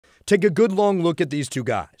Take a good long look at these two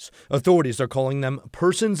guys. Authorities are calling them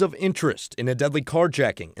persons of interest in a deadly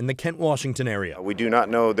carjacking in the Kent, Washington area. We do not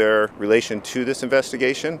know their relation to this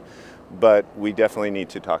investigation, but we definitely need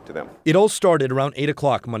to talk to them. It all started around 8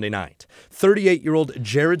 o'clock Monday night. 38-year-old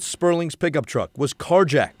Jared Sperling's pickup truck was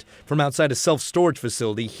carjacked from outside a self-storage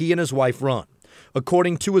facility he and his wife run.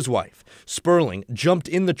 According to his wife, Sperling jumped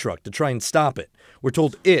in the truck to try and stop it. We're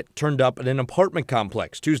told it turned up at an apartment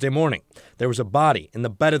complex Tuesday morning. There was a body in the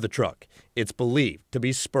bed of the truck. It's believed to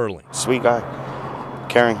be Sperling. Sweet guy,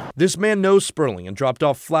 caring. This man knows Sperling and dropped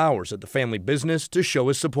off flowers at the family business to show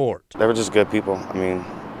his support. They were just good people. I mean,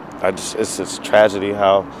 it's just tragedy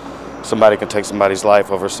how somebody can take somebody's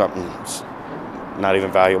life over something that's not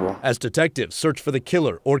even valuable. As detectives search for the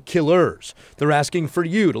killer or killers, they're asking for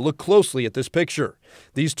you to look closely at this picture.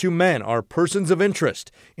 These two men are persons of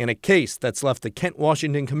interest in a case that's left the Kent,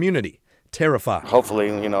 Washington community terrified. Hopefully,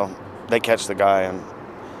 they catch the guy and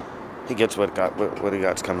he gets what he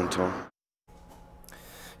got's coming to him.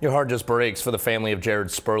 Your heart just breaks for the family of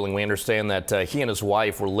Jared Sperling. We understand that he and his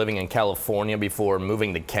wife were living in California before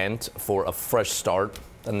moving to Kent for a fresh start.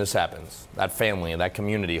 Then this happens. That family and that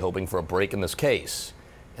community hoping for a break in this case,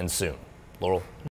 and soon. Laurel?